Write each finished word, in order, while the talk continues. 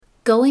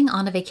Going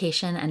on a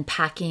vacation and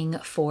packing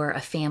for a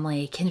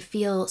family can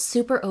feel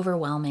super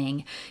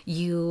overwhelming.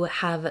 You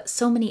have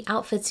so many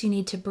outfits you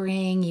need to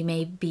bring. You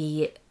may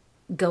be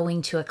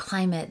going to a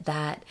climate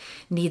that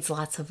needs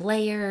lots of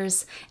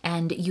layers,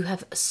 and you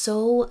have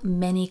so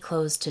many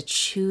clothes to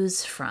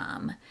choose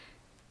from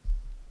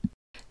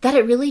that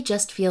it really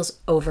just feels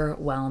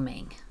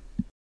overwhelming.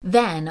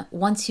 Then,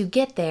 once you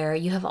get there,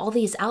 you have all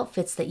these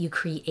outfits that you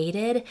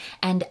created,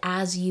 and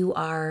as you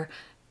are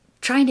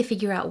trying to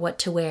figure out what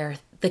to wear,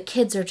 the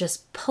kids are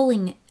just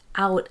pulling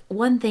out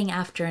one thing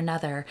after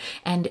another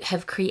and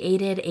have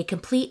created a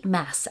complete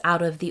mess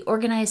out of the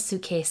organized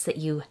suitcase that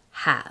you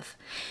have.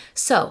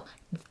 So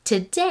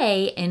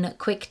today in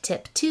Quick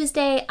Tip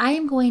Tuesday, I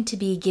am going to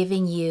be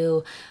giving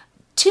you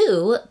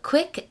 2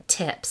 quick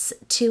tips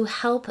to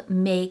help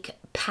make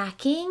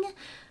packing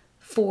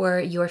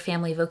for your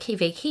family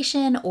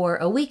vacation or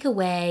a week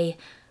away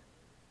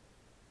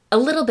a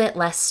little bit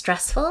less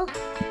stressful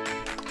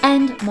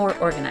and more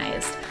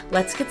organized.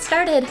 Let's get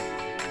started.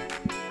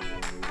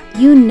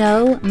 You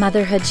know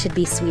motherhood should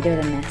be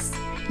sweeter than this.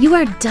 You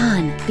are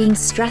done being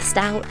stressed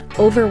out,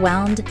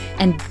 overwhelmed,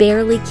 and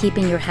barely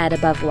keeping your head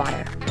above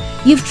water.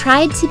 You've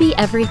tried to be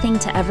everything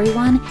to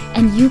everyone,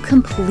 and you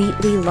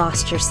completely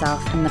lost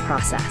yourself in the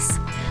process.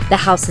 The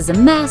house is a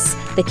mess,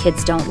 the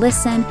kids don't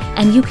listen,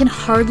 and you can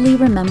hardly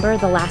remember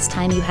the last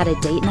time you had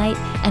a date night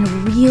and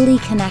really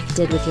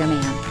connected with your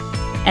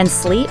man. And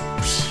sleep?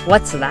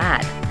 What's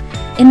that?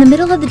 In the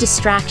middle of the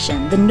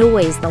distraction, the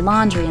noise, the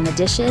laundry, and the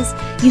dishes,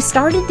 you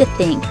started to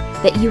think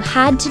that you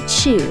had to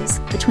choose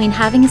between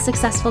having a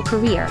successful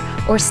career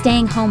or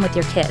staying home with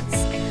your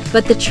kids.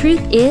 But the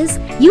truth is,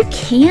 you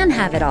can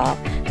have it all.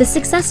 The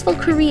successful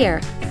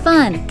career,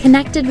 fun,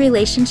 connected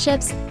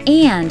relationships,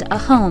 and a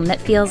home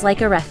that feels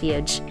like a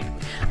refuge.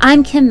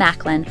 I'm Kim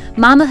Macklin,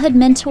 mamahood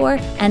mentor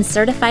and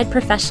certified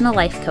professional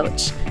life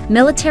coach,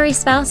 military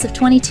spouse of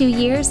 22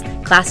 years,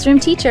 classroom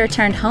teacher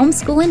turned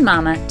homeschooling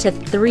mama to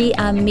 3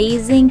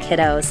 amazing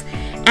kiddos,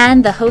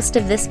 and the host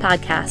of this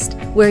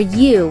podcast, where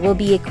you will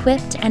be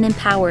equipped and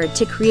empowered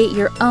to create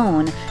your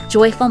own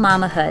joyful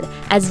mamahood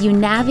as you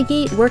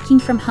navigate working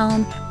from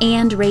home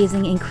and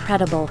raising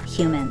incredible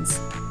humans.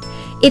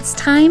 It's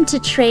time to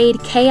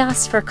trade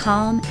chaos for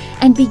calm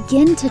and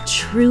begin to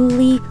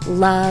truly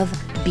love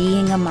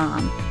being a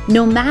mom,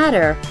 no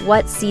matter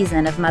what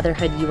season of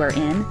motherhood you are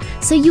in,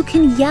 so you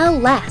can yell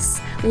less,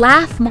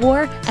 laugh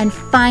more, and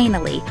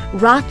finally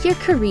rock your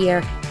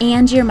career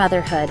and your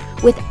motherhood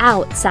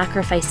without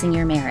sacrificing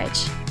your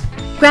marriage.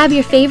 Grab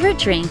your favorite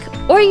drink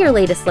or your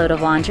latest load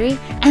of laundry,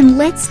 and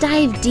let's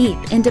dive deep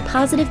into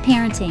positive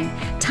parenting,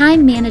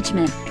 time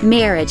management,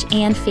 marriage,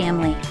 and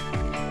family.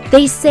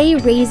 They say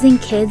raising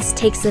kids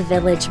takes a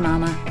village,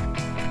 mama.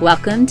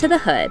 Welcome to the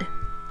hood.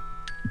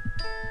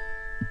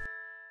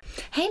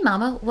 Hey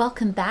mama,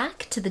 welcome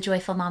back to the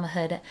Joyful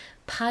Mamahood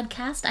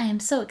podcast. I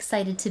am so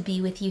excited to be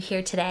with you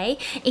here today.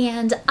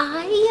 And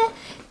I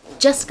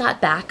just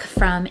got back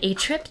from a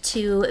trip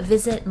to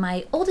visit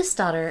my oldest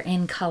daughter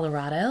in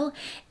Colorado.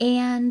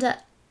 And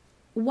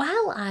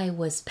while I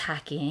was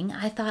packing,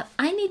 I thought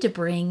I need to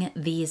bring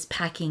these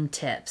packing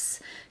tips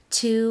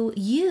to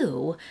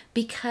you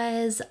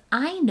because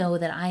I know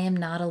that I am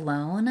not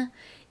alone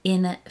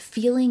in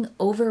feeling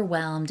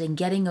overwhelmed and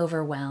getting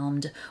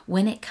overwhelmed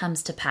when it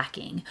comes to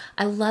packing.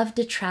 I love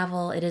to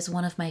travel. It is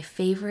one of my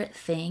favorite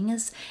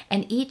things.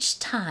 And each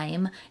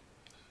time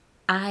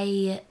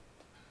I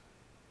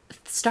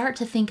start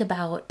to think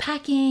about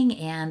packing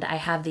and I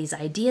have these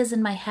ideas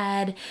in my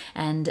head,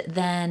 and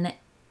then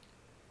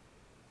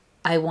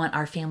I want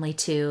our family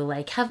to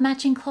have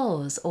matching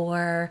clothes,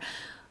 or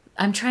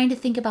I'm trying to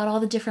think about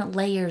all the different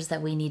layers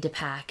that we need to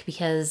pack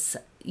because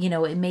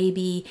it may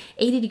be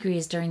 80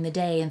 degrees during the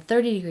day and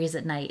 30 degrees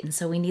at night, and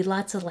so we need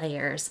lots of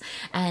layers.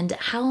 And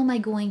how am I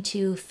going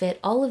to fit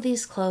all of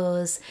these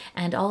clothes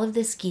and all of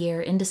this gear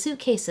into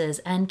suitcases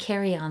and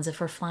carry-ons if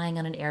we're flying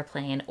on an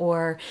airplane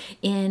or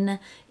in,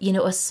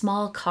 a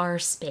small car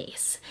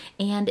space?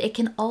 And it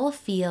can all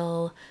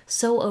feel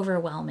so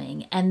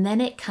overwhelming. And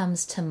then it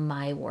comes to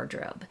my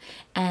wardrobe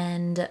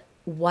and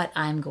what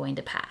I'm going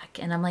to pack.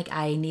 And I'm like,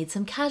 I need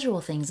some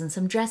casual things and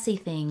some dressy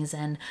things.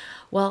 And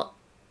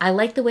I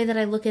like the way that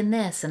I look in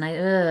this, and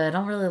I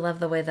don't really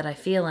love the way that I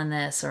feel in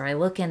this, or I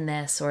look in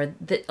this, or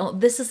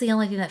this is the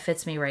only thing that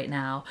fits me right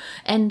now.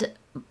 And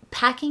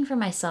packing for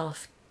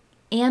myself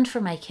and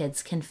for my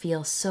kids can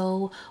feel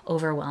so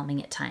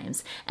overwhelming at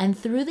times. And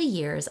through the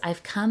years,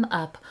 I've come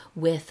up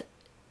with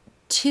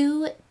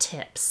 2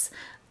 tips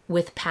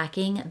with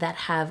packing that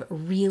have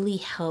really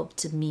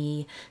helped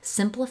me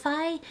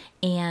simplify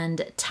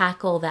and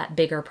tackle that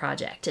bigger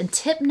project. And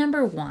tip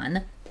number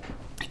 1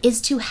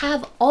 is to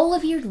have all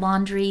of your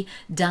laundry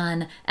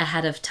done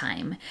ahead of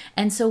time.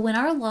 And so when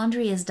our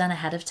laundry is done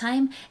ahead of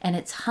time and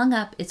it's hung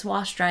up, it's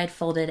washed, dried,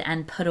 folded,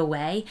 and put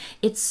away,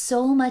 it's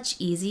so much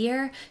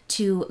easier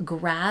to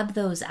grab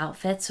those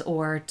outfits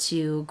or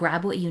to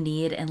grab what you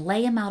need and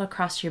lay them out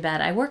across your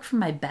bed. I work from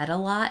my bed a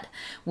lot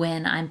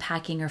when I'm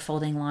packing or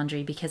folding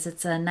laundry because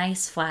it's a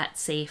nice, flat,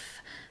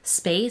 safe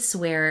space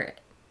where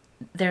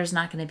there's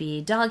not going to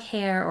be dog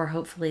hair or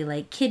hopefully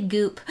like kid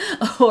goop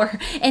or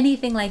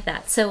anything like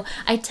that. So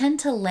I tend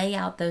to lay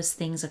out those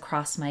things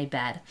across my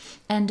bed.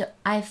 And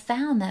I've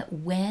found that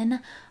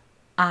when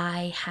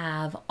I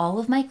have all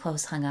of my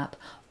clothes hung up,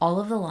 all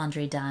of the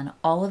laundry done,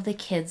 all of the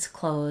kids'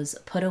 clothes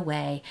put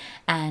away,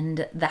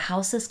 and the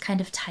house is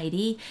kind of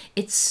tidy,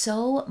 it's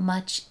so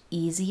much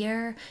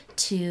easier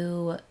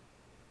to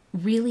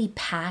really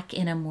pack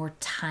in a more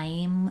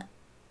timely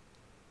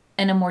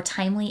and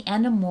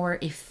a more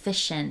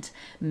efficient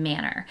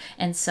manner.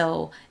 And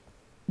so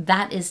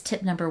that is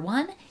tip number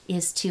 1,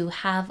 is to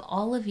have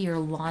all of your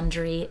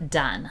laundry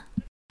done.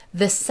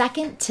 The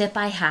second tip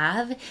I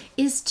have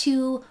is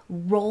to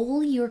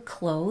roll your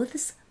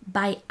clothes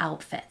by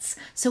outfits.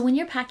 So when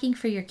you're packing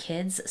for your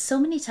kids, so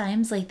many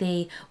times like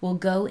they will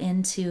go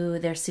into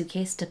their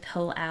suitcase to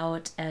pull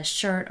out a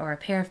shirt or a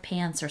pair of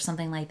pants or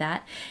something like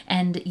that,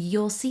 and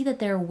you'll see that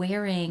they're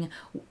wearing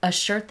a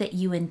shirt that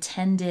you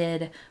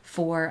intended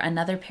for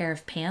another pair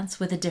of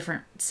pants with a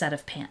different set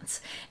of pants.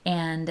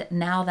 And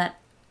now that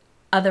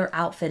other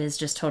outfit is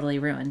just totally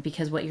ruined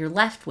because what you're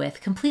left with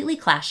completely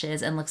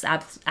clashes and looks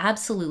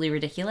absolutely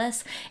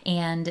ridiculous,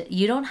 and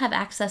you don't have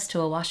access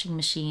to a washing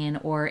machine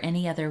or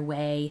any other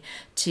way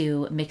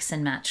to mix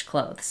and match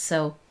clothes.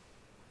 So,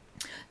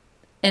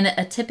 and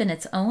a tip in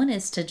its own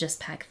is to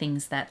just pack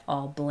things that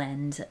all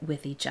blend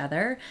with each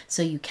other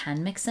so you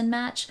can mix and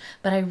match.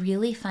 But I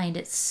really find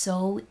it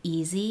so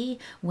easy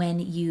when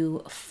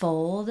you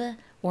fold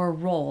or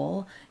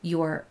roll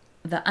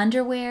the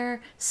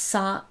underwear,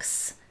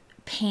 socks,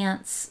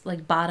 pants,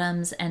 like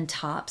bottoms and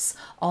tops,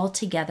 all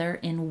together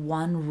in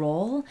one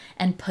roll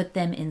and put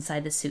them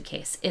inside the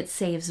suitcase. It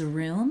saves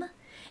room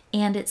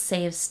and it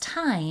saves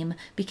time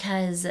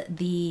because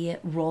the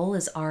roll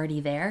is already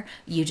there.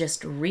 You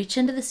just reach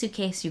into the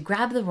suitcase, you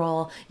grab the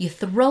roll, you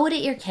throw it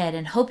at your kid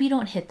and hope you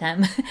don't hit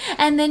them.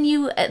 And then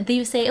you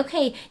say,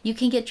 okay, you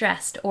can get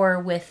dressed.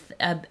 Or with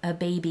a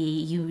baby,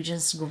 you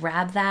just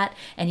grab that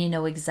and you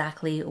know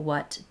exactly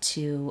what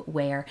to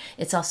wear.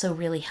 It's also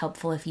really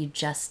helpful if you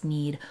just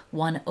need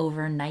one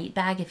overnight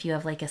bag, if you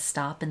have like a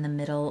stop in the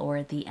middle or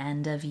at the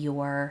end of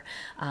your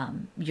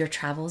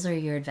travels or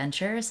your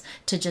adventures,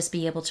 to just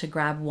be able to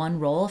grab one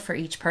roll for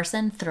each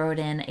person, throw it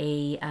in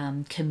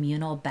a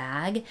communal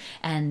bag,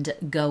 and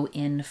go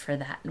in for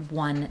that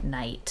one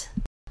night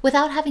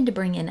without having to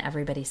bring in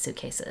everybody's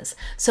suitcases.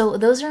 So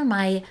those are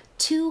my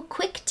 2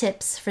 quick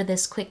tips for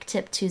this Quick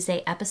Tip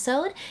Tuesday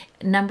episode.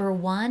 Number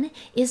 1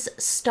 is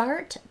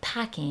start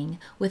packing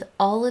with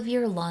all of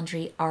your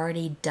laundry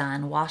already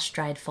done, washed,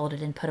 dried,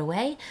 folded, and put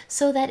away,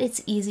 so that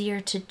it's easier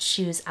to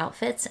choose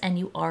outfits and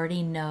you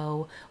already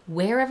know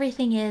where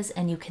everything is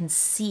and you can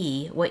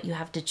see what you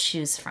have to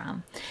choose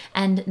from.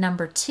 And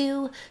number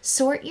 2,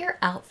 sort your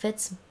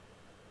outfits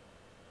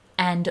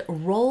and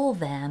roll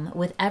them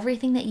with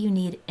everything that you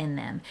need in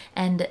them.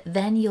 And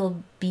then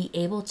you'll be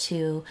able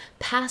to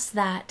pass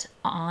that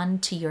on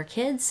to your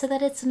kids so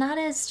that it's not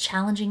as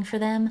challenging for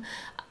them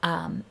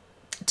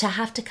to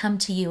have to come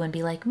to you and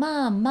be like,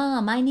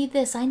 Mom, I need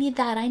this, I need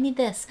that, I need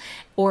this.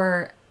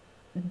 Or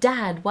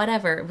Dad,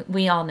 whatever.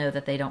 We all know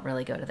that they don't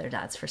really go to their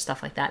dads for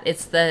stuff like that.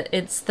 It's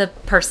the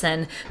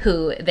person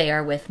who they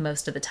are with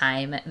most of the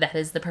time that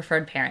is the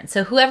preferred parent.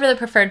 So whoever the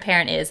preferred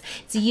parent is,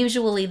 it's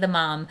usually the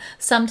mom.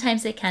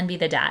 Sometimes it can be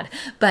the dad,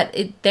 but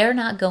they're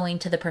not going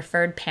to the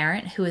preferred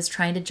parent who is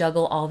trying to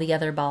juggle all the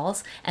other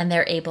balls, and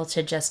they're able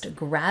to just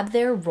grab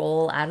their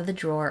roll out of the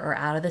drawer or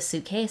out of the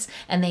suitcase,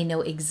 and they know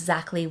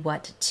exactly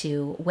what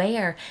to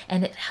wear,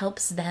 and it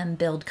helps them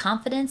build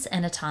confidence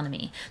and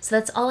autonomy. So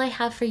that's all I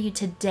have for you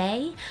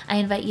today. I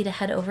invite you to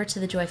head over to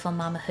the Joyful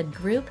Mamahood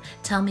group.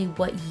 Tell me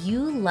what you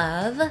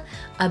love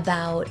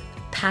about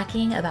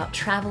packing, about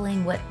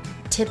traveling, what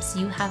tips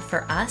you have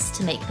for us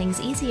to make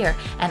things easier,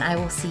 and I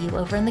will see you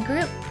over in the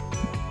group.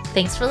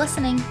 Thanks for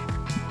listening.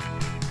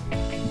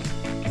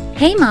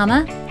 Hey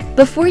Mama,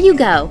 before you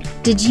go,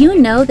 did you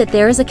know that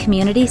there is a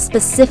community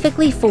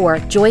specifically for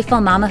Joyful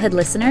Mamahood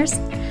listeners?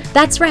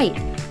 That's right.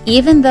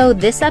 Even though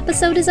this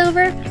episode is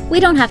over, we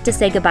don't have to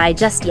say goodbye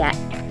just yet.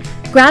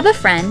 Grab a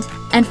friend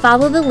and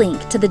follow the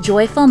link to the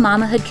Joyful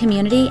Mamahood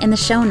community in the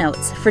show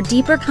notes for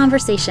deeper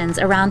conversations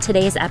around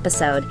today's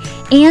episode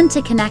and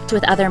to connect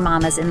with other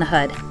mamas in the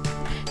hood.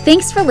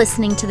 Thanks for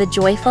listening to the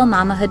Joyful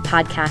Mamahood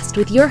podcast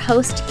with your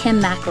host, Kim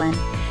Macklin.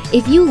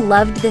 If you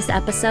loved this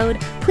episode,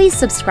 please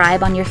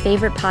subscribe on your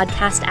favorite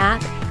podcast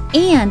app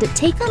and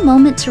take a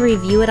moment to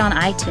review it on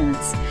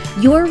iTunes.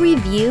 Your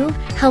review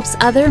helps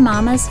other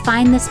mamas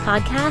find this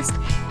podcast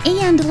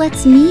and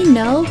lets me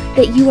know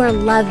that you are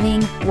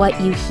loving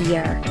what you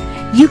hear.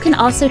 You can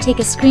also take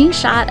a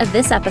screenshot of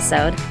this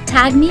episode,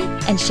 tag me,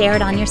 and share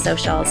it on your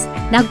socials.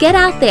 Now get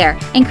out there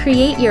and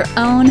create your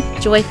own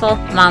joyful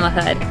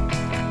mamahood.